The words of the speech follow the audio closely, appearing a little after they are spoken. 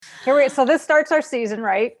So this starts our season,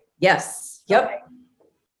 right? Yes. Yep. Okay.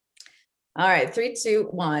 All right. 3, 2,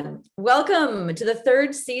 1. Welcome to the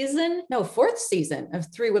fourth season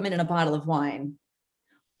of Three Women and a Bottle of Wine.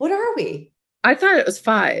 What are we? I thought it was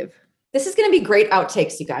 5. This is going to be great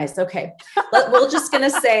outtakes, you guys. Okay. We're just going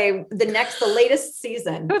to say the latest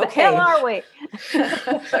season. Who the hell are we?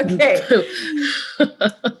 Okay.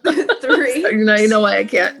 3. Now you know why I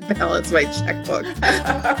can't balance my checkbook.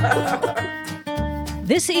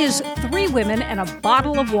 This is Three Women and a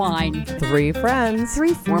Bottle of Wine. 3 friends.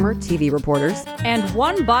 3 former TV reporters. And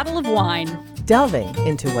 1 bottle of wine. Delving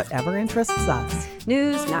into whatever interests us.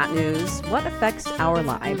 News, not news. What affects our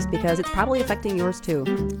lives? Because it's probably affecting yours too.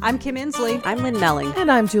 I'm Kim Inslee. I'm Lynn Melling.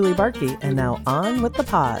 And I'm Julie Barkey. And now on with the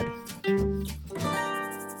pod.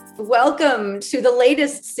 Welcome to the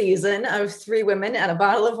latest season of Three Women and a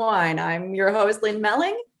Bottle of Wine. I'm your host, Lynn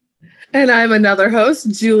Melling. And I'm another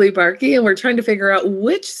host, Julie Barkey, and we're trying to figure out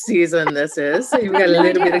which season this is. So you've got a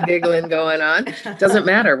little bit of giggling going on. Doesn't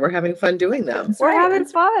matter. We're having fun doing them. We're having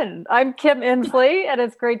fun. I'm Kim Inslee, and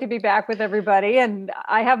it's great to be back with everybody. And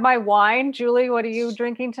I have my wine. Julie, what are you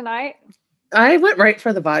drinking tonight? I went right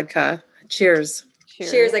for the vodka. Cheers.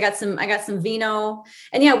 Cheers. I got some vino.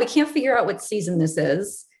 And yeah, we can't figure out what season this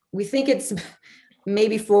is. We think it's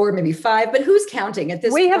maybe 4, maybe 5, but who's counting at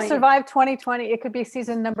this point? We have survived 2020. It could be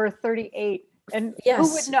season number 38. And yes,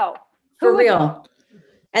 who would know? For real.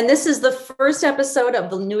 And this is the first episode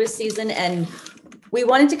of the newest season. And we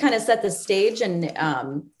wanted to kind of set the stage. And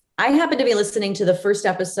I happened to be listening to the first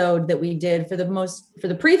episode that we did for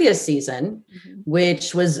the previous season,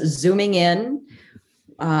 which was zooming in.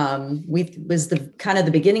 Was the kind of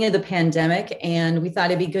the beginning of the pandemic. And we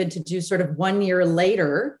thought it'd be good to do sort of 1 year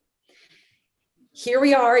later. Here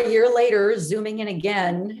we are a year later, zooming in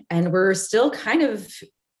again, and we're still kind of,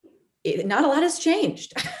 not a lot has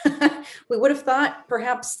changed. We would have thought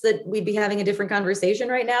perhaps that we'd be having a different conversation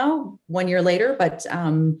right now, 1 year later, but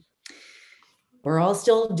we're all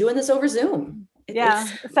still doing this over Zoom.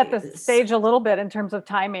 Set the stage a little bit in terms of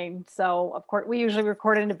timing. So of course, we usually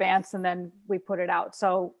record in advance and then we put it out.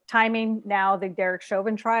 So timing now, the Derek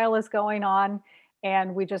Chauvin trial is going on.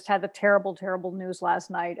 And we just had the terrible, terrible news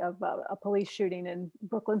last night of a police shooting in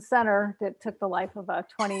Brooklyn Center that took the life of a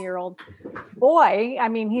 20-year-old boy. I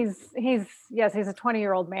mean, he's a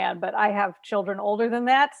 20-year-old man, but I have children older than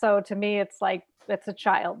that. So to me, it's like, that's a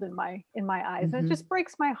child in my eyes. And it just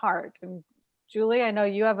breaks my heart. And Julie, I know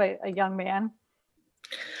you have a young man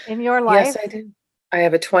in your life. Yes, I do. I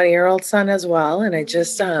have a 20-year-old son as well. And I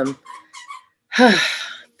just,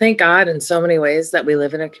 thank God in so many ways that we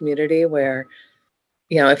live in a community where,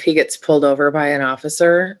 you know, if he gets pulled over by an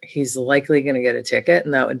officer, he's likely going to get a ticket,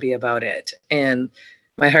 and that would be about it. And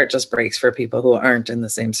my heart just breaks for people who aren't in the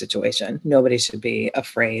same situation. Nobody should be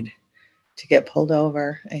afraid to get pulled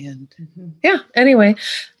over. And anyway,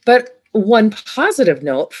 but one positive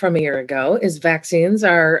note from a year ago is vaccines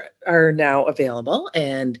are now available.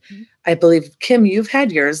 And I believe, Kim, you've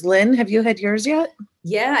had yours. Lynn, have you had yours yet?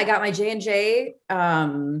 Yeah, I got my J&J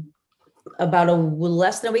about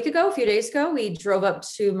less than a week ago, a few days ago. We drove up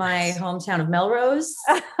to my hometown of Melrose.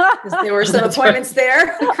 There were some appointments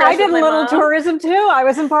there. I did a little tourism too. I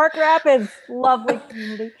was in Park Rapids. Lovely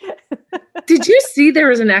community. Did you see there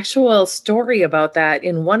was an actual story about that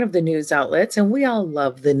in one of the news outlets? And we all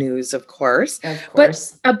love the news, of course.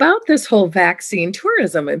 But about this whole vaccine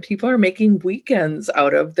tourism, and people are making weekends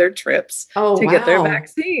out of their trips to get their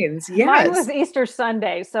vaccines. Yes. Mine was Easter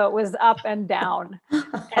Sunday, so it was up and down.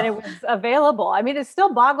 And it was available. I mean, it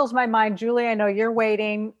still boggles my mind. Julie, I know you're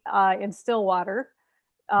waiting in Stillwater.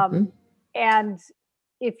 And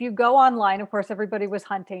if you go online, of course, everybody was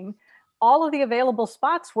hunting. All of the available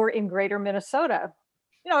spots were in Greater Minnesota.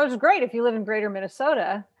 You know, it was great if you live in Greater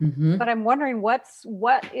Minnesota, but I'm wondering what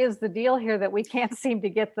is the deal here that we can't seem to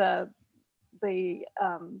get the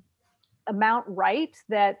amount right,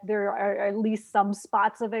 that there are at least some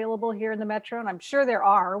spots available here in the metro. And I'm sure there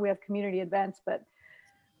are. We have community events, but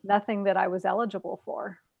nothing that I was eligible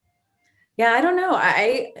for. Yeah, I don't know.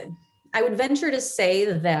 I would venture to say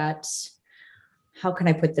that, how can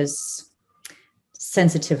I put this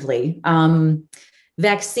sensitively?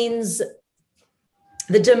 Vaccines,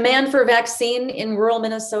 the demand for vaccine in rural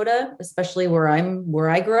Minnesota, especially where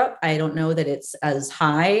I grew up, I don't know that it's as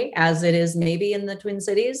high as it is maybe in the Twin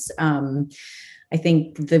Cities. I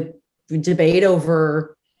think the debate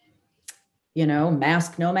over,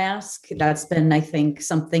 mask, no mask, that's been, I think,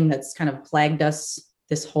 something that's kind of plagued us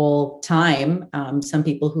this whole time. Some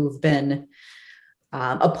people who've been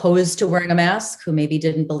opposed to wearing a mask, who maybe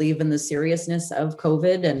didn't believe in the seriousness of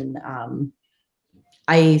COVID. And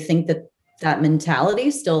I think that mentality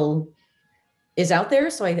still is out there.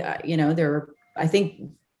 So I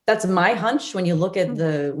think that's my hunch when you look at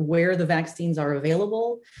where the vaccines are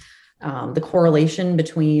available, the correlation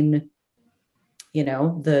between,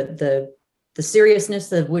 the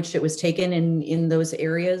seriousness of which it was taken in those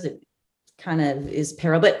areas, it kind of is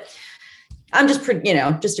parallel. But I'm just,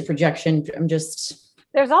 just a projection. I'm just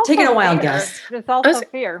There's also taking a wild fear. guess. There's also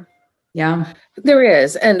fear. Yeah. There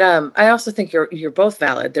is. And I also think you're both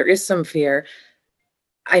valid. There is some fear.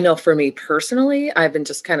 I know for me personally, I've been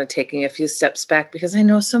just kind of taking a few steps back because I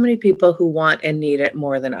know so many people who want and need it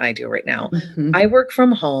more than I do right now. Mhm. I work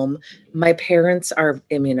from home. My parents are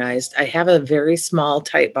immunized. I have a very small,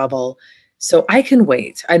 tight bubble. So I can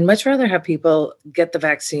wait. I'd much rather have people get the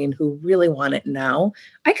vaccine who really want it now.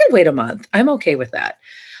 I could wait a month. I'm okay with that.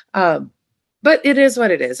 But it is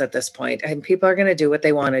what it is at this point. And people are going to do what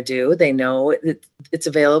they want to do. They know it's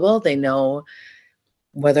available. They know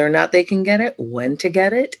whether or not they can get it, when to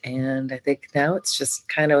get it. And I think now it's just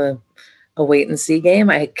kind of a wait and see game.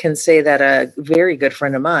 I can say that a very good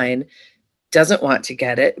friend of mine doesn't want to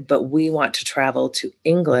get it, but we want to travel to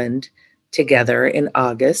England together in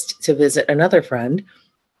August to visit another friend.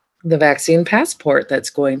 The vaccine passport that's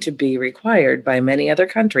going to be required by many other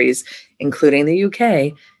countries, including the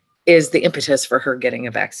UK, is the impetus for her getting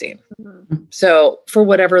a vaccine. Mhm. So for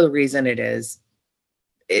whatever the reason it is,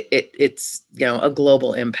 it's a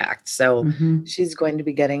global impact. So Mhm. she's going to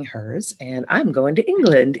be getting hers, and I'm going to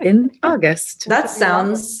England in August. That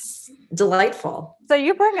sounds delightful. So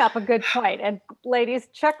you bring up a good point, and ladies,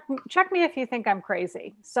 check me if you think I'm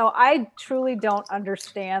crazy. So I truly don't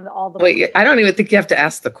understand all the. Wait, I don't even think you have to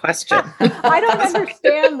ask the question. I don't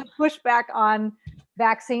understand the pushback on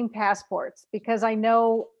vaccine passports because I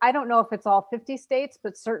don't know if it's all 50 states,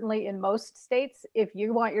 but certainly in most states, if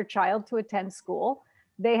you want your child to attend school,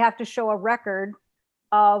 they have to show a record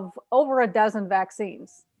of over a dozen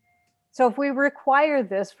vaccines. So if we require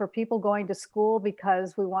this for people going to school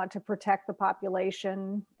because we want to protect the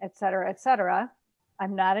population, et cetera,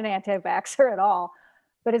 I'm not an anti-vaxxer at all,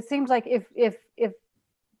 but it seems like if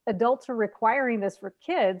adults are requiring this for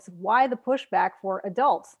kids, why the pushback for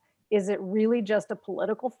adults? Is it really just a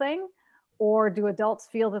political thing? Or do adults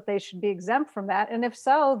feel that they should be exempt from that? And if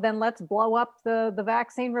so, then let's blow up the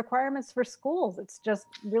vaccine requirements for schools. It's just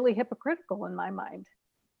really hypocritical in my mind.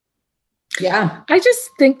 Yeah. I just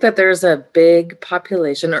think that there's a big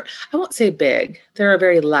population, or I won't say big, there are a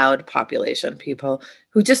very loud population, people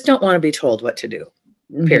who just don't want to be told what to do,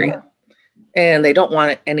 period. And they don't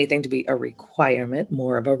want anything to be a requirement,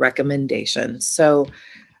 more of a recommendation. So,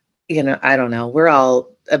 I don't know. We're all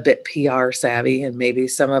a bit PR savvy, and maybe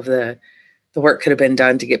some of the work could have been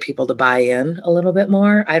done to get people to buy in a little bit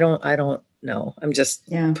more. I don't know. I'm just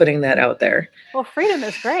putting that out there. Well, freedom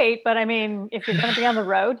is great, but I mean, if you're going to be on the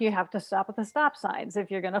road, you have to stop at the stop signs. If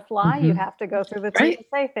you're going to fly, you have to go through the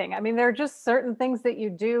TSA thing. I mean, there are just certain things that you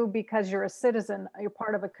do because you're a citizen, you're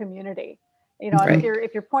part of a community.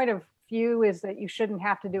 If your point of view is that you shouldn't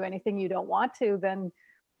have to do anything you don't want to, then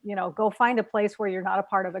go find a place where you're not a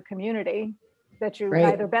part of a community that you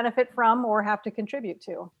either benefit from or have to contribute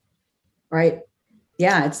to. Right.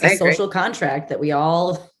 Yeah. It's the social contract that we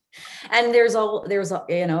all, and there's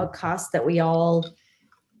a cost that we all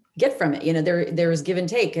get from it. There's give and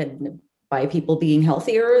take, and by people being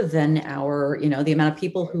healthier, then the amount of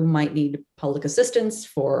people who might need public assistance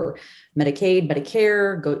for Medicaid,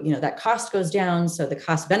 Medicare, that cost goes down. So the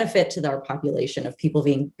cost benefit to our population of people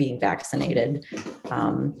being vaccinated.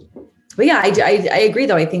 But yeah, I agree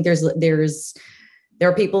though. I think there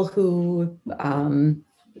are people who,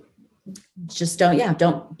 just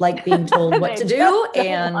don't like being told what to do,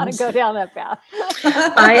 and want to go down that path.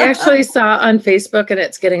 I actually saw on Facebook, and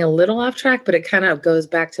it's getting a little off track, but it kind of goes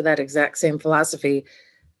back to that exact same philosophy.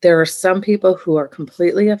 There are some people who are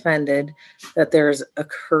completely offended that there's a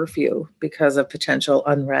curfew because of potential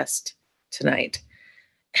unrest tonight.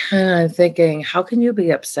 And I'm thinking, how can you be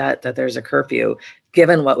upset that there's a curfew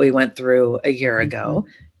given what we went through a year ago,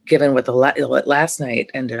 given what what last night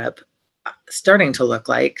ended up starting to look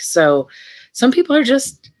like? So some people are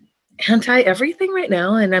just anti everything right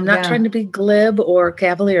now, and I'm not trying to be glib or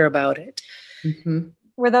cavalier about it.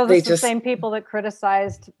 Were those the same people that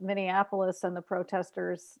criticized Minneapolis and the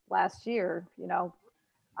protesters last year?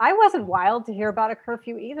 I wasn't wild to hear about a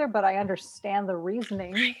curfew either, but I understand the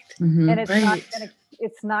reasoning, and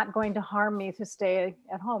it's not going to harm me to stay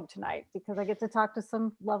at home tonight because I get to talk to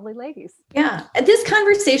some lovely ladies. Yeah. This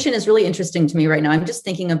conversation is really interesting to me right now. I'm just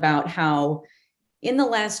thinking about how in the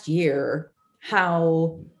last year,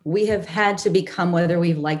 how we have had to become, whether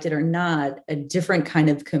we've liked it or not, a different kind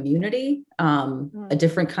of community, a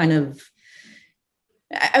different kind of,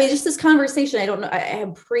 just this conversation. I don't know. I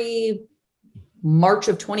have March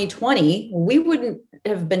of 2020, we wouldn't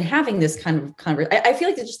have been having this kind of conversation. I feel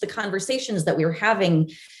like it's just the conversations that we were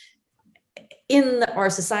having in our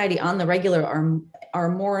society on the regular are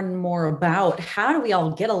more and more about how do we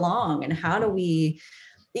all get along, and how do we,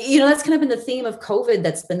 that's kind of been the theme of COVID.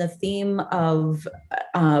 That's been the theme of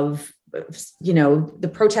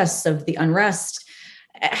the protests, of the unrest.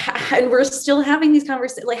 And we're still having these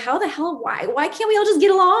conversations. Like, how the hell, why can't we all just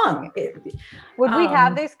get along? Would we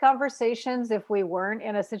have these conversations if we weren't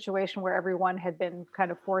in a situation where everyone had been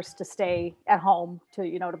kind of forced to stay at home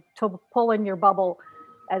to pull in your bubble,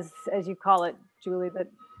 as you call it, Julie, that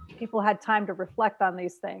people had time to reflect on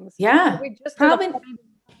these things? Yeah, we just probably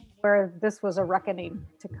where this was a reckoning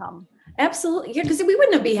to come. Absolutely. Yeah, because we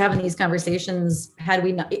wouldn't be having these conversations had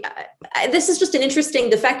we not. This is just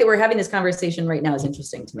the fact that we're having this conversation right now is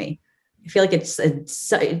interesting to me. I feel like this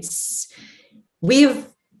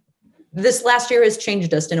last year has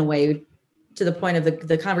changed us in a way, to the point of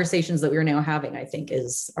the conversations that we're now having, I think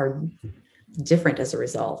are different as a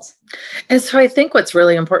result. And so I think what's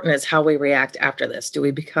really important is how we react after this. Do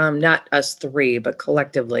we become, not us three, but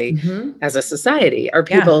collectively as a society? Are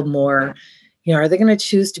people more, are they going to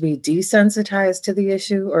choose to be desensitized to the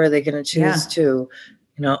issue, or are they going to choose to,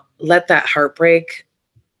 let that heartbreak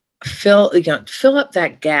fill up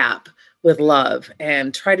that gap with love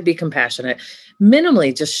and try to be compassionate?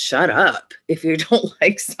 Minimally, just shut up. If you don't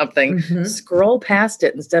like something, scroll past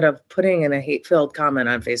it instead of putting in a hate-filled comment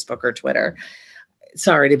on Facebook or Twitter.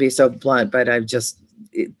 Sorry to be so blunt, but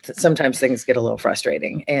sometimes things get a little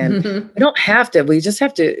frustrating, and we don't have to, we just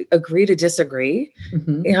have to agree to disagree.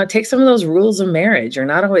 Take some of those rules of marriage. You're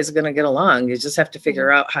not always going to get along. You just have to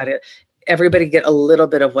figure out how to everybody get a little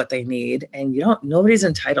bit of what they need, and nobody's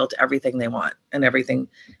entitled to everything they want and everything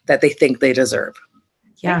that they think they deserve.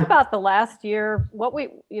 Think about the last year, what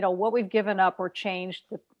we've given up or changed,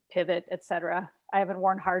 the pivot, etc. I haven't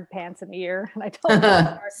worn hard pants in a year, and I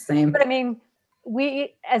don't. Same. But I mean,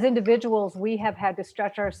 we as individuals, we have had to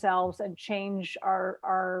stretch ourselves and change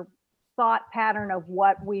our thought pattern of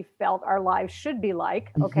what we felt our lives should be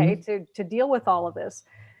like, to deal with all of this.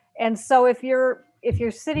 And so if you're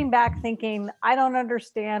sitting back thinking, I don't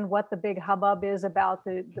understand what the big hubbub is about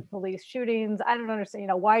the police shootings. I don't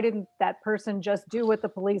understand, why didn't that person just do what the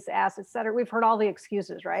police asked, et cetera. We've heard all the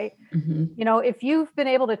excuses, right? If you've been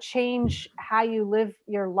able to change how you live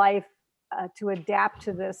your life to adapt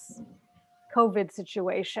to this COVID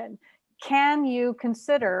situation, can you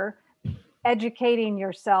consider educating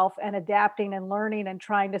yourself and adapting and learning and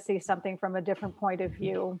trying to see something from a different point of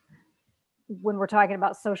view when we're talking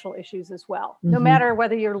about social issues as well? No matter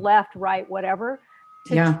whether you're left, right, whatever,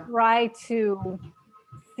 to try to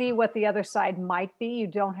see what the other side might be. You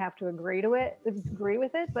don't have to agree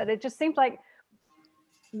with it, but it just seems like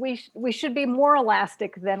we should be more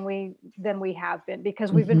elastic than we have been,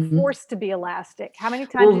 because we've been forced to be elastic. How many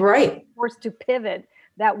times have we been forced to pivot?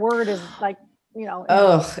 That word is like,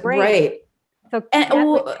 right. So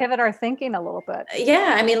can we pivot our thinking a little bit?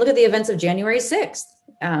 Yeah. I mean, look at the events of January 6th,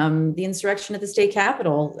 the insurrection at the state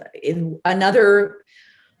capitol, another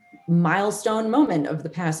milestone moment of the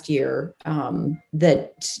past year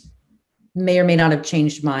that may or may not have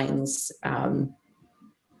changed minds.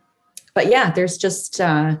 But yeah, there's just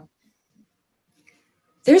so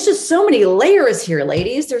many layers here,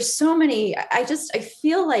 ladies. There's so many. I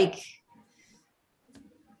feel like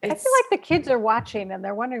the kids are watching and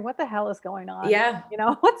they're wondering what the hell is going on. Yeah.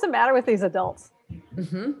 What's the matter with these adults?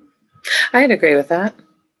 I'd agree with that.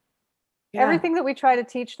 Yeah. Everything that we try to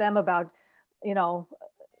teach them about,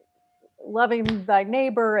 loving thy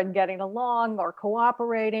neighbor and getting along or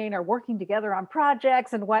cooperating or working together on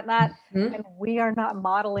projects and whatnot. And we are not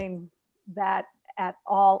modeling that at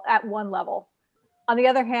all at one level. On the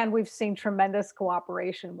other hand, we've seen tremendous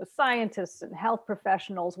cooperation with scientists and health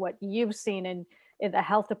professionals. What you've seen in the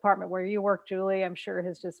health department where you work, Julie, I'm sure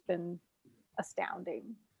has just been astounding.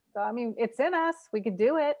 So, I mean, it's in us. We could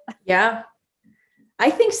do it. Yeah,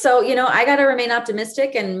 I think so. I got to remain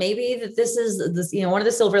optimistic, and maybe that this is one of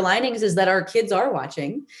the silver linings is that our kids are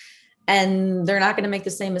watching and they're not going to make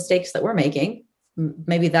the same mistakes that we're making.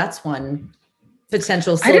 Maybe that's one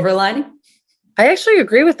potential silver lining. I actually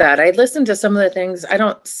agree with that. I listened to some of the things. I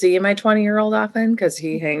don't see my 20-year-old often because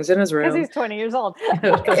he hangs in his room. Because he's 20 years old.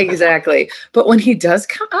 Exactly. But when he does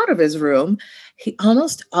come out of his room, he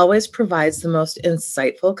almost always provides the most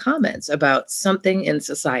insightful comments about something in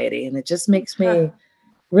society. And it just makes me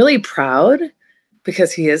really proud,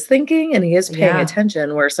 because he is thinking and he is paying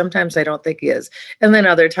attention, where sometimes I don't think he is. And then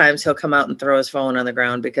other times he'll come out and throw his phone on the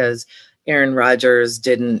ground because Aaron Rodgers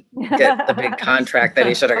didn't get the big contract that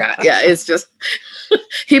he should have got. Yeah, it's just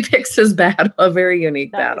he picks his very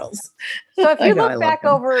unique Nice. battles. So if I you know, I look love back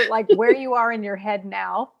him. over like where you are in your head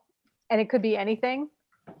now, and it could be anything,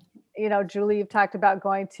 Julie, you've talked about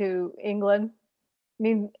going to England. I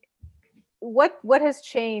mean, what has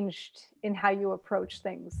changed in how you approach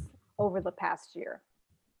things over the past year?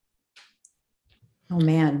 Oh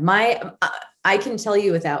man, I can tell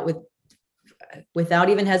you without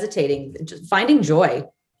even hesitating, just finding joy.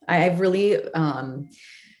 I've really,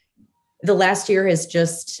 the last year has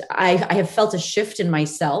just, I have felt a shift in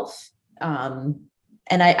myself.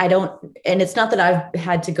 And and it's not that I've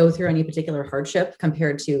had to go through any particular hardship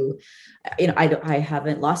compared to, I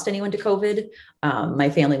haven't lost anyone to COVID. My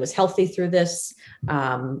family was healthy through this.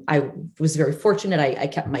 I was very fortunate. I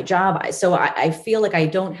kept my job. So I feel like I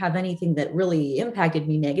don't have anything that really impacted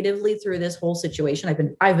me negatively through this whole situation.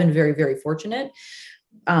 I've been very, very fortunate.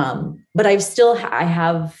 But I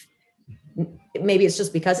have, maybe it's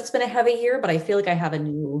just because it's been a heavy year, but I feel like I have a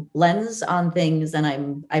new lens on things,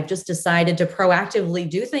 and I've just decided to proactively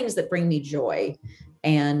do things that bring me joy.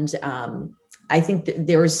 And, I think that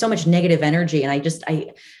there was so much negative energy, and I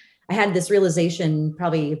had this realization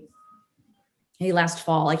probably last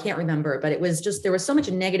fall, I can't remember, but it was just, there was so much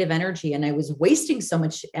negative energy, and I was wasting so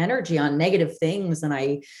much energy on negative things. And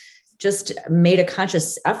I just made a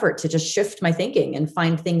conscious effort to just shift my thinking and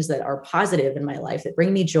find things that are positive in my life, that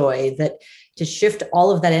bring me joy, that to shift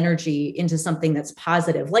all of that energy into something that's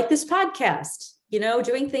positive, like this podcast,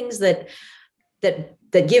 doing things that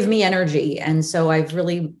give me energy. And so I've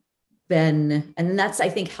really been, and that's, I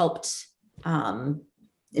think, helped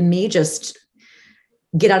me just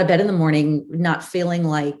get out of bed in the morning, not feeling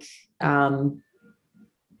like, I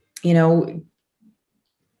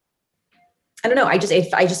don't know. I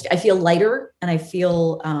feel lighter, and I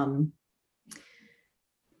feel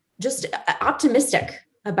just optimistic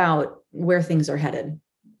about where things are headed,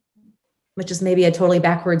 which is maybe a totally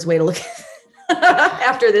backwards way to look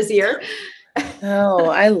after this year. Oh,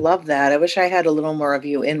 I love that. I wish I had a little more of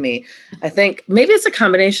you in me. I think maybe it's a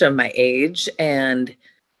combination of my age and,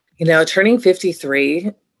 turning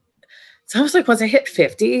 53. It's almost like once I hit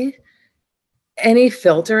 50, any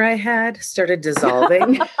filter I had started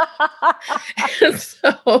dissolving. And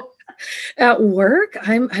so at work,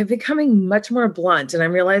 I'm becoming much more blunt, and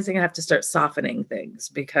I'm realizing I have to start softening things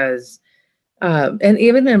because, and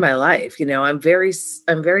even in my life, I'm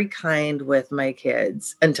very kind with my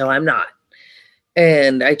kids until I'm not.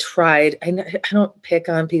 And I don't pick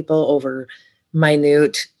on people over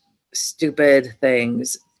minute, stupid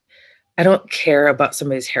things. I don't care about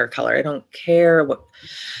somebody's hair color. I don't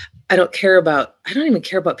even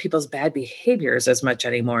care about people's bad behaviors as much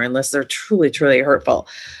anymore, unless they're truly, truly hurtful.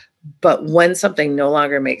 But when something no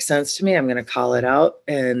longer makes sense to me, I'm going to call it out.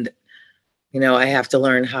 And, I have to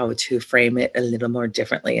learn how to frame it a little more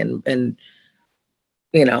differently and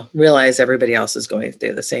realize everybody else is going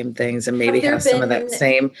through the same things, and maybe have some of that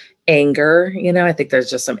same anger. I think there's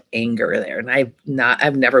just some anger there, and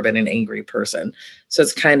I've never been an angry person. So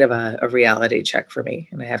it's kind of a reality check for me,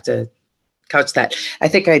 and I have to couch that. I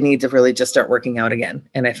think I need to really just start working out again.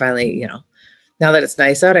 And I finally, now that it's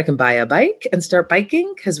nice out, I can buy a bike and start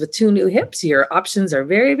biking, because with 2 new hips, your options are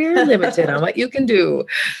very, very limited on what you can do.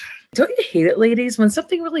 Don't you hate it, ladies? When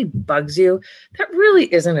something really bugs you, that really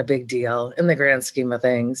isn't a big deal in the grand scheme of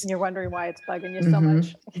things. You're wondering why it's bugging you so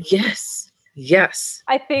much. Yes.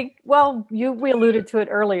 I think, well, we alluded to it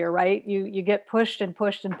earlier, right? You get pushed and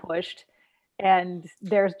pushed and pushed, and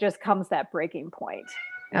there's just comes that breaking point.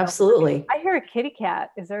 Absolutely. I hear a kitty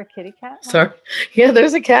cat. Is there a kitty cat? Sorry. Yeah,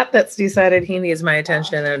 there's a cat that's decided he needs my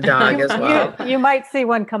attention, and a dog as well. You might see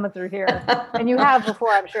one coming through here, and you have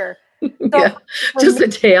before, I'm sure. So, yeah, just a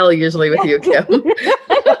tail usually with you, Kim. What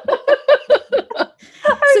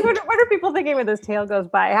are people thinking when this tail goes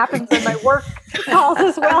by? It happens in my work calls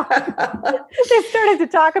as well. They started to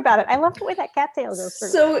talk about it. I love the way that cat tail goes through.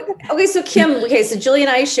 So Kim, so Julie and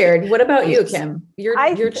I shared. What about you, Kim?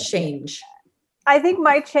 Your change. I think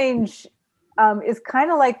my change is kind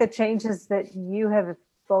of like the changes that you have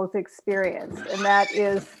both experienced, and that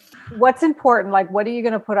is what's important, like what are you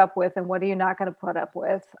going to put up with and what are you not going to put up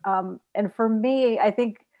with. And for me, I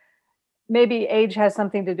think maybe age has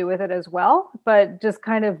something to do with it as well, but just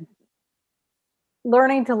kind of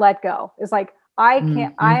learning to let go is like, I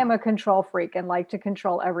am a control freak and like to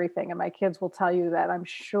control everything. And my kids will tell you that, I'm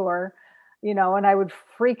sure, and I would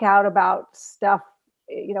freak out about stuff,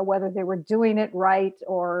 whether they were doing it right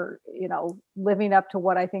or, living up to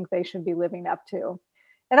what I think they should be living up to.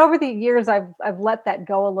 And over the years, I've let that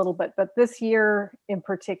go a little bit. But this year in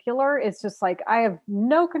particular, it's just like, I have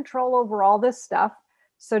no control over all this stuff.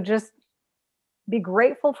 So just be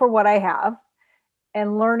grateful for what I have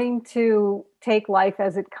and learning to take life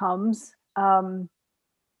as it comes.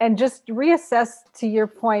 And just reassess, to your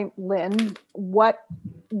point, Lynn, what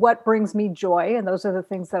brings me joy. And those are the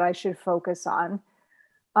things that I should focus on.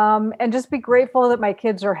 And just be grateful that my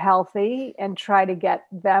kids are healthy and try to get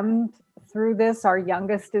them through this. Our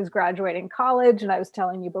youngest is graduating college. And I was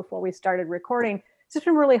telling you before we started recording, it's just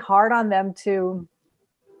been really hard on them to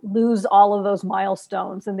lose all of those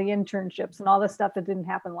milestones and the internships and all the stuff that didn't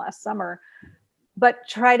happen last summer. But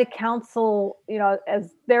try to counsel,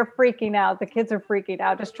 as they're freaking out, the kids are freaking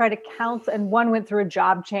out, just try to counsel. And one went through a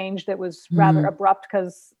job change that was rather abrupt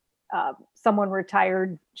because someone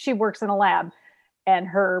retired. She works in a lab, and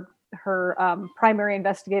her primary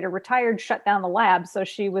investigator retired, shut down the lab. So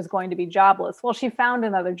she was going to be jobless. Well, she found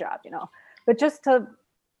another job, but just to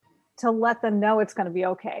let them know it's going to be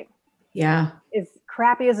okay. Yeah. As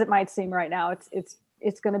crappy as it might seem right now,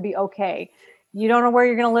 it's going to be okay. You don't know where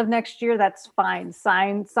you're going to live next year. That's fine.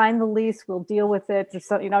 Sign the lease. We'll deal with it.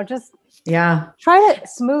 So, just try to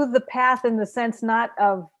smooth the path in the sense, not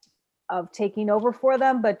of taking over for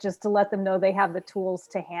them, but just to let them know they have the tools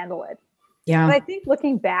to handle it. Yeah. But I think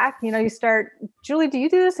looking back, you start, Julie, do you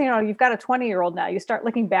do this? You've got a 20-year-old now. You start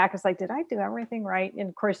looking back. It's like, did I do everything right? And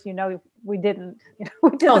of course, we didn't.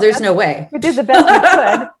 There's no way. We did the best we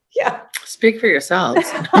could. Yeah. Speak for yourselves.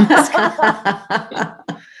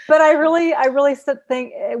 But I really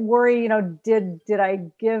worry, did I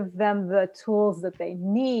give them the tools that they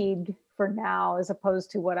need for now, as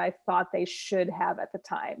opposed to what I thought they should have at the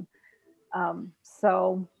time?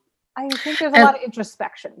 So I think there's a lot of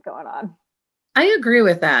introspection going on. I agree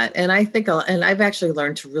with that. And I think, and I've actually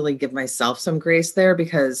learned to really give myself some grace there,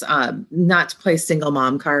 because not to play single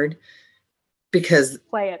mom card, because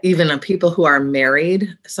even people who are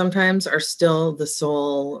married sometimes are still the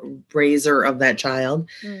sole raiser of that child.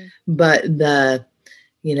 But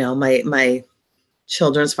my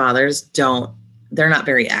children's fathers they're not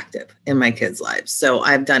very active in my kids' lives. So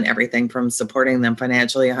I've done everything from supporting them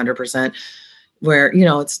financially 100%, where,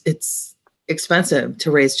 it's expensive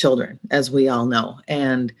to raise children, as we all know.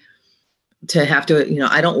 And to have to,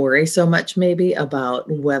 I don't worry so much maybe about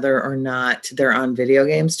whether or not they're on video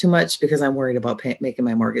games too much, because I'm worried about making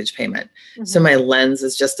my mortgage payment. So my lens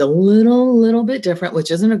is just a little bit different,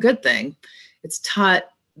 which isn't a good thing. It's taught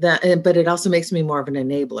that, but it also makes me more of an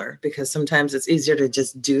enabler, because sometimes it's easier to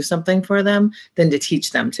just do something for them than to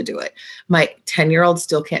teach them to do it. My 10-year-old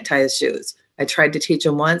still can't tie his shoes. I tried to teach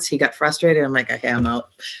him once. He got frustrated. I'm like, okay, I'm out.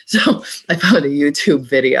 So I found a YouTube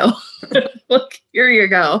video. Look, here you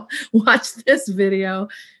go. Watch this video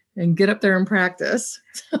and get up there and practice.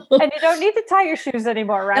 And you don't need to tie your shoes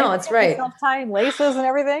anymore, right? No, that's right. Tying laces and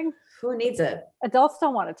everything. Who needs it? Adults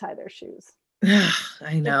don't want to tie their shoes.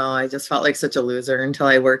 I know. I just felt like such a loser until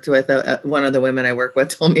I worked with one of the women I work with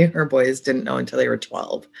told me her boys didn't know until they were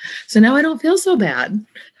 12. So now I don't feel so bad.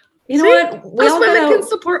 You know what? We all women can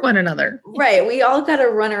support one another. Right. We all got to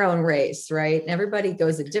run our own race, right? And everybody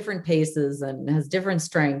goes at different paces and has different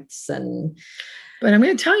strengths. But I'm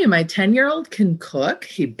going to tell you, my 10-year-old can cook.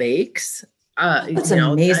 He bakes. That's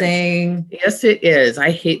amazing. Yes, it is.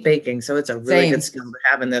 I hate baking. So it's a really good skill to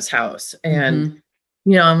have in this house. And,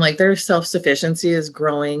 I'm like, their self-sufficiency is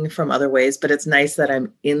growing from other ways, but it's nice that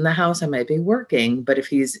I'm in the house. I might be working, but if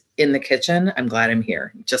he's in the kitchen, I'm glad I'm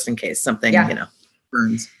here just in case something,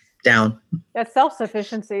 burns down. That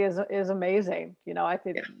self-sufficiency is amazing. I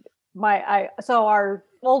think so our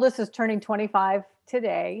oldest is turning 25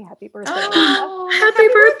 today. Happy birthday. Oh, happy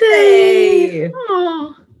birthday.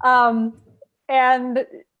 Oh. And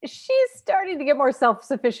she's starting to get more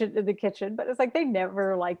self-sufficient in the kitchen, but it's like they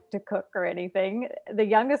never like to cook or anything. The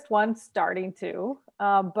youngest one's starting to,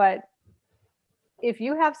 but if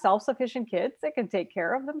you have self-sufficient kids that can take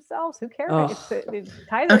care of themselves, who cares?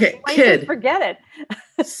 Kid. Forget it.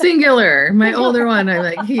 Singular. My older one, I'm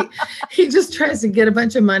like, he just tries to get a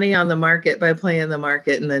bunch of money on the market by playing the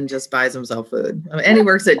market and then just buys himself food. And he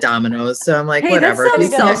works at Domino's. So I'm like, whatever.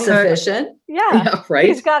 He's self-sufficient. Yeah, right.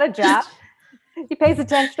 He's got a job. He pays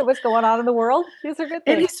attention to what's going on in the world. These are good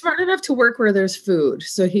things. And he's smart enough to work where there's food.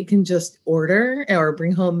 So he can just order or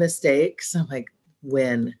bring home mistakes. I'm like,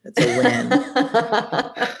 win. It's a win.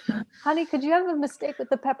 Honey, could you have a mistake with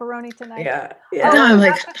the pepperoni tonight? Yeah. No, I'm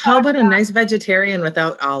like, how about a nice vegetarian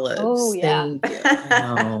without olives? Oh, yeah. Thank you.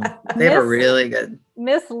 No, they have a really good.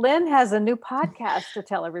 Miss Lynn has a new podcast to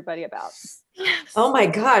tell everybody about. Yes. Oh my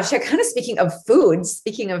gosh. Yeah. Kind of speaking of food,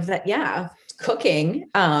 speaking of that. Yeah. Cooking.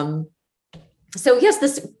 So yes,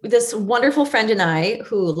 this wonderful friend and I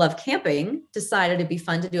who love camping decided it'd be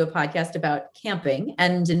fun to do a podcast about camping.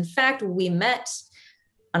 And in fact, we met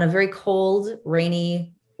on a very cold,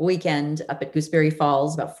 rainy weekend up at Gooseberry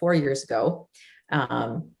Falls about 4 years ago,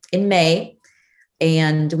 in May.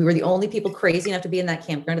 And we were the only people crazy enough to be in that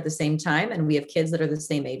campground at the same time. And we have kids that are the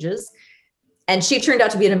same ages. And she turned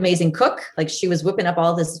out to be an amazing cook. Like, she was whipping up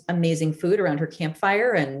all this amazing food around her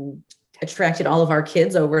campfire and attracted all of our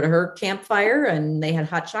kids over to her campfire, and they had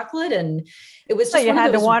hot chocolate, and it was So just you one of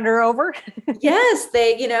had to those- wander over. Yes,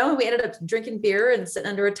 we ended up drinking beer and sitting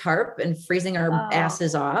under a tarp and freezing our Oh.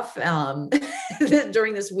 asses off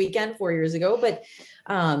during this weekend 4 years ago. But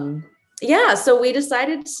yeah, so we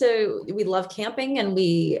decided we love camping, and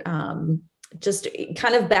we just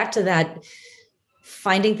kind of back to that,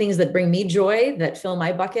 finding things that bring me joy, that fill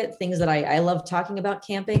my bucket, things that I love talking about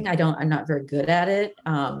camping. I'm not very good at it.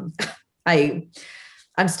 I'm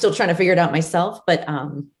still trying to figure it out myself, but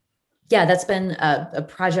yeah, that's been a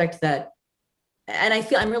project that, and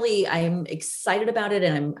I'm excited about it.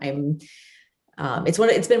 And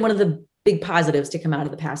it's been one of the big positives to come out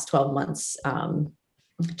of the past 12 months.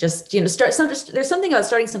 There's something about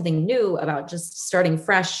starting something new, about just starting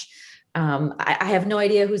fresh. I have no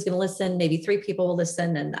idea who's going to listen. Maybe 3 people will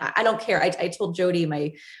listen, and I don't care. I told Jody,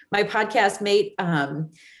 my podcast mate,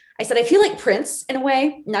 I said, I feel like Prince in a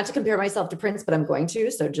way, not to compare myself to Prince, but I'm going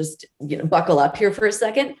to, so just, buckle up here for a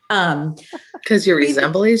second. Because you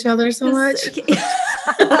resemble each other so much.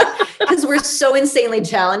 Because we're so insanely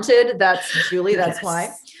talented. That's Julie. That's Yes.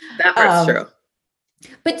 why. That part's true.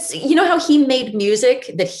 But you know how he made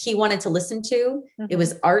music that he wanted to listen to? Mhm. It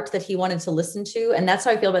was art that he wanted to listen to. And that's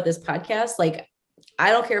how I feel about this podcast. Like,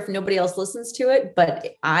 I don't care if nobody else listens to it,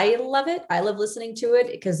 but I love it. I love listening to it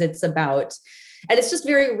because it's about, and it's just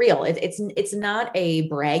very real. It's not a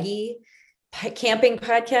braggy camping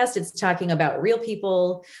podcast. It's talking about real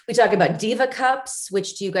people. We talk about Diva cups,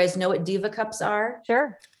 which, do you guys know what Diva cups are?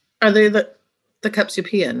 Sure. Are they the cups you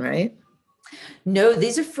pee in, right? No,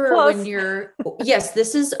 these are for Close. when yes,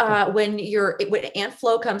 this is when Aunt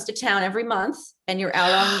Flo comes to town every month, and you're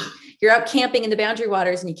out camping in the Boundary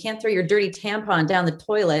Waters, and you can't throw your dirty tampon down the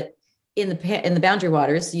toilet in the Boundary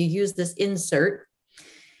Waters. So you use this insert.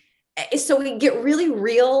 So we get really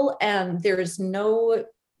real, and there's no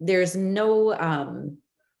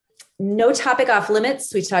topic off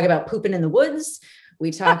limits. We talk about pooping in the woods.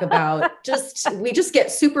 We talk about we just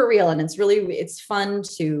get super real, and it's fun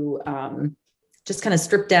to just kind of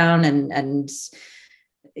strip down and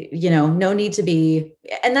no need to be.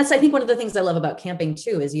 And that's, I think, one of the things I love about camping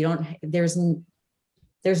too, is there's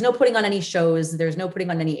no putting on any shows. There's no putting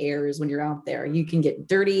on any airs when you're out there. You can get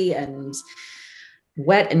dirty and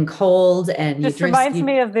wet and cold, and Just reminds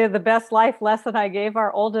me of the best life lesson I gave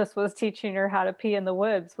our oldest, was teaching her how to pee in the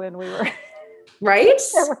woods when we were right.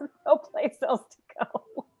 there was no place else to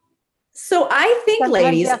go. So I think, Sometimes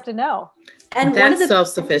ladies, you have to know, and one of That's the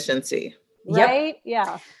self-sufficiency. Yep. right?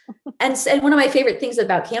 Yeah. And one of my favorite things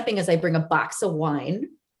about camping is I bring a box of wine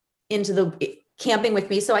into the camping with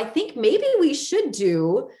me. So I think maybe we should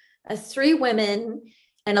do a 3 women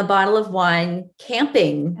and a bottle of wine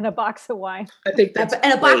camping, And a box of wine. I think that's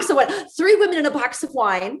and a box great. of wine, 3 women and a box of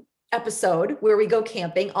wine episode where we go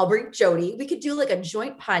camping. I'll bring Jody. We could do like a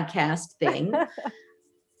joint podcast thing.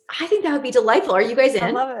 I think that would be delightful. Are you guys I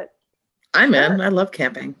in? love it. I'm in. I love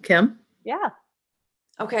camping. Kim? Yeah.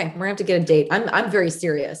 Okay, we're gonna have to get a date. I'm very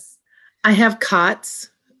serious. I have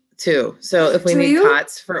cots too. So if we Do need you?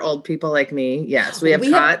 cots for old people like me, yes, we have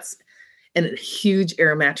cots and huge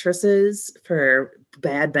air mattresses for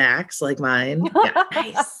bad backs like mine. Yeah,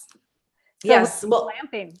 Nice. Yes. Well,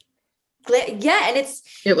 Glamping. yeah, and it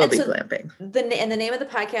will And be so glamping. the name of the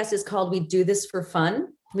podcast is called We Do This for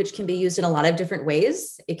Fun, which can be used in a lot of different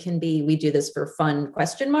ways. It can be, we do this for fun, ?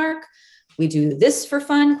 We do this for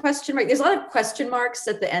fun, ? There's a lot of question marks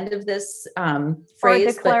at the end of this Or a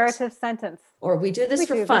phrase. declarative sentence. Or we do this We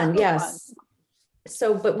for do this fun. for Yes.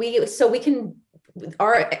 So we can,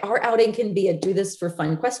 our outing can be a do this for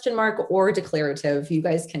fun ? Or declarative. You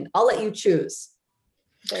guys can, I'll let you choose.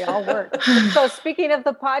 They all work. So speaking of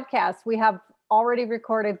the podcast, we have already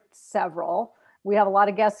recorded several. We have a lot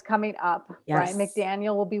of guests coming up. Yes. Brian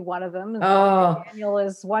McDaniel will be one of them. Oh, Daniel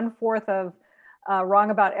is 1/4 of Wrong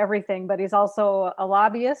About Everything, but he's also a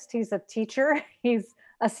lobbyist. He's a teacher. He's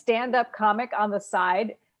a stand-up comic on the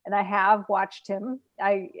side, and I have watched him.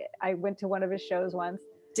 I went to one of his shows once.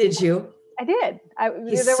 did you? I did.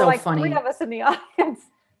 He's there so were like funny. 3 of us in the audience.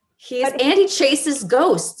 And he chases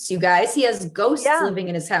ghosts, you guys. He has ghosts Yeah. living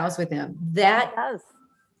in his house with him. That Yes.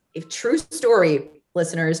 a true story,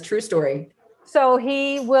 listeners, true story. So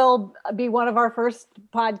he will be one of our first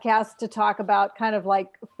podcasts to talk about kind of like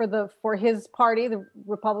for his party, the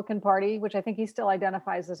Republican Party, which I think he still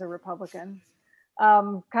identifies as a Republican.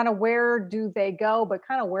 kind of where do they go, but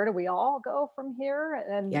kind of where do we all go from here?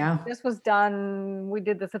 And Yeah. this was done, we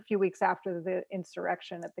did this a few weeks after the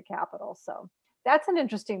insurrection at the Capitol. So that's an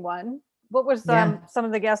interesting one. What was Yeah. some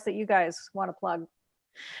of the guests that you guys want to plug?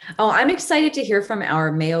 Oh, I'm excited to hear from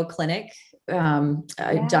our Mayo Clinic,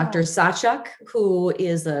 Dr. Sachuk, who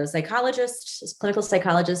is a psychologist, clinical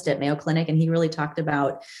psychologist at Mayo Clinic. And he really talked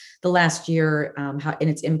about the last year how, and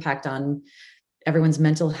its impact on everyone's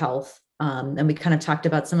mental health. And we kind of talked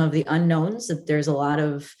about some of the unknowns, that there's a lot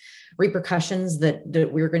of repercussions that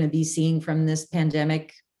we're going to be seeing from this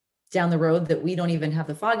pandemic down the road that we don't even have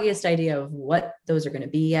the foggiest idea of what those are going to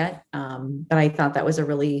be yet. But I thought that was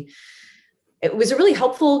it was a really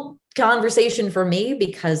helpful conversation for me,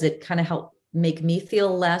 because it kind of helped make me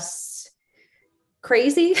feel less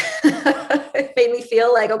crazy. It made me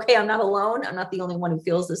feel like, okay, I'm not alone. I'm not the only one who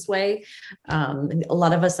feels this way. And a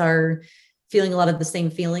lot of us are feeling a lot of the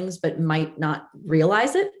same feelings, but might not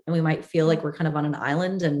realize it. And we might feel like we're kind of on an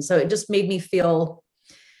island. And so it just made me feel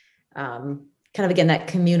kind of, again, that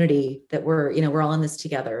community that we're all in this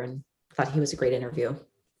together, and I thought he was a great interview.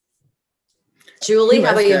 Julie, He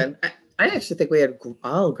how was about you? good. I actually think we had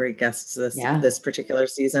all great guests Yeah. this particular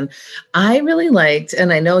season. I really liked,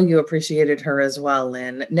 and I know you appreciated her as well,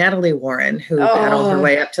 Lynn, Natalie Warren, who paddled her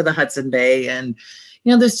way up to the Hudson Bay. And,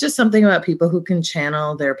 there's just something about people who can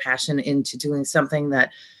channel their passion into doing something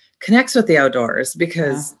that connects with the outdoors,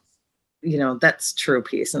 because, that's true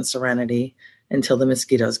peace and serenity until the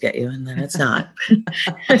mosquitoes get you, and then it's not.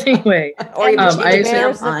 Anyway, Or you And can the change the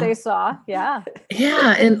bears tampon. that they saw. Yeah.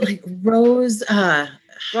 yeah, and like Rose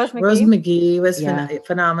Rose McGee. Rose McGee was Yeah.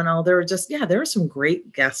 phenomenal. There were some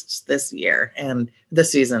great guests this year, and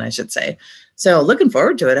this season, I should say. So looking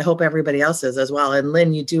forward to it. I hope everybody else is as well. And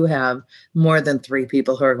Lynn, you do have more than 3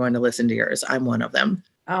 people who are going to listen to yours. I'm one of them.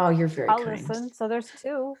 Oh, you're very I'll kind. listen. So there's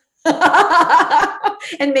 2.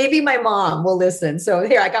 And maybe my mom will listen. So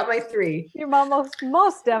here, I got my 3. Your mom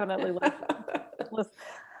most definitely listen.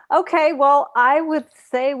 Okay, well, I would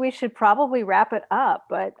say we should probably wrap it up,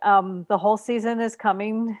 but the whole season is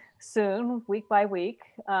coming soon, week by week,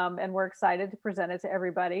 and we're excited to present it to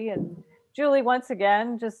everybody. And Julie, once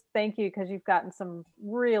again, just thank you, because you've gotten some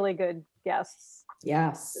really good guests this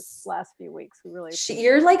Yes. last few weeks. We really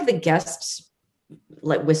You're like the guest,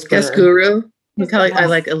 like whisperer. Guest guru. We call it, I Yes.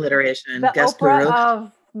 like alliteration. the Guest Oprah guru.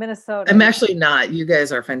 of Minnesota. I'm actually not. You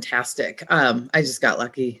guys are fantastic. I just got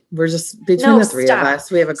lucky. We're just between No, the 3 stop. of us.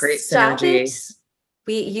 We have a great Stop synergy.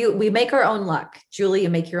 it. We make our own luck. Julie, you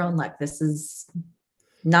make your own luck. This is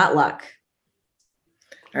not luck.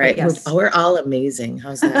 All right. Yes. We're all amazing.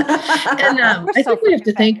 How's that? And We're I so think we have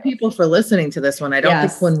to freaking thank fabulous. people for listening to this one. I don't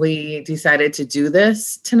Yes. think when we decided to do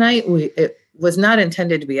this tonight, it was not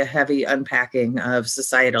intended to be a heavy unpacking of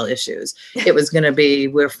societal issues. It was going to be,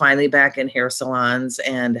 we're finally back in hair salons,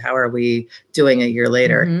 and how are we doing a year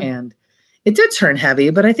later? Mhm. And it did turn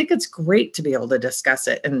heavy, but I think it's great to be able to discuss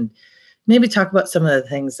it and maybe talk about some of the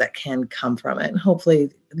things that can come from it. And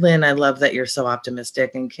hopefully, Lynn, I love that you're so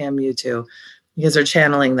optimistic, and Kim, you too, because they're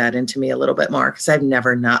channeling that into me a little bit more, because I've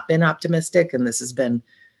never not been optimistic. And this has been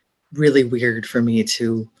really weird for me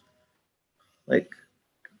to like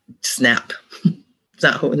snap. It's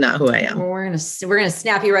not who I am. We're gonna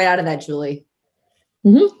snap you right out of that, Julie.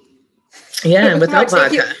 Yeah, and without I'm gonna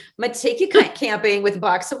take vodka. I'm gonna take you camping with a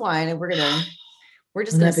box of wine, and we're just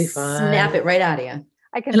Wouldn't gonna that be fun? snap it right out of you.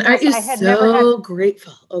 I And aren't confess, you I had never so had,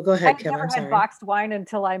 grateful? Oh, go I ahead, had Kim. never I'm had sorry. boxed wine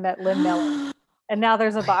until I met Lynn Miller. And now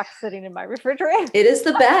there's a box sitting in my refrigerator. It is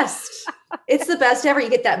the best. It's the best ever. You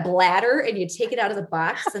get that bladder and you take it out of the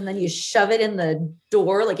box, and then you shove it in the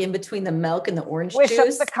door, like in between the milk and the orange Wish up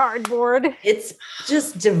juice. the cardboard. It's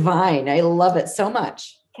just divine. I love it so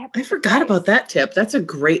much. I forgot about that tip. That's a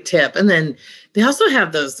great tip. And then they also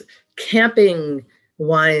have those camping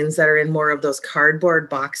wines that are in more of those cardboard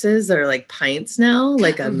boxes that are like pints now,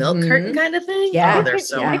 like a milk carton Mhm. kind of thing. Yeah. Oh, they're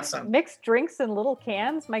so Yeah. awesome. Mixed drinks in little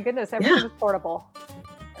cans. My goodness, everything is portable.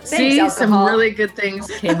 Thanks, See, some alcohol. really good things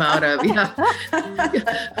came out of,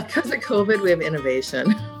 because of COVID, we have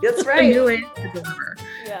innovation. That's A right. new way to deliver.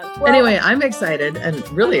 Yes. Well, Anyway, I'm excited and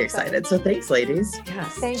really I'm excited. So thanks, ladies. Yes.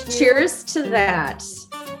 Thank you. Cheers to that.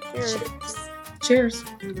 cheers. Cheers.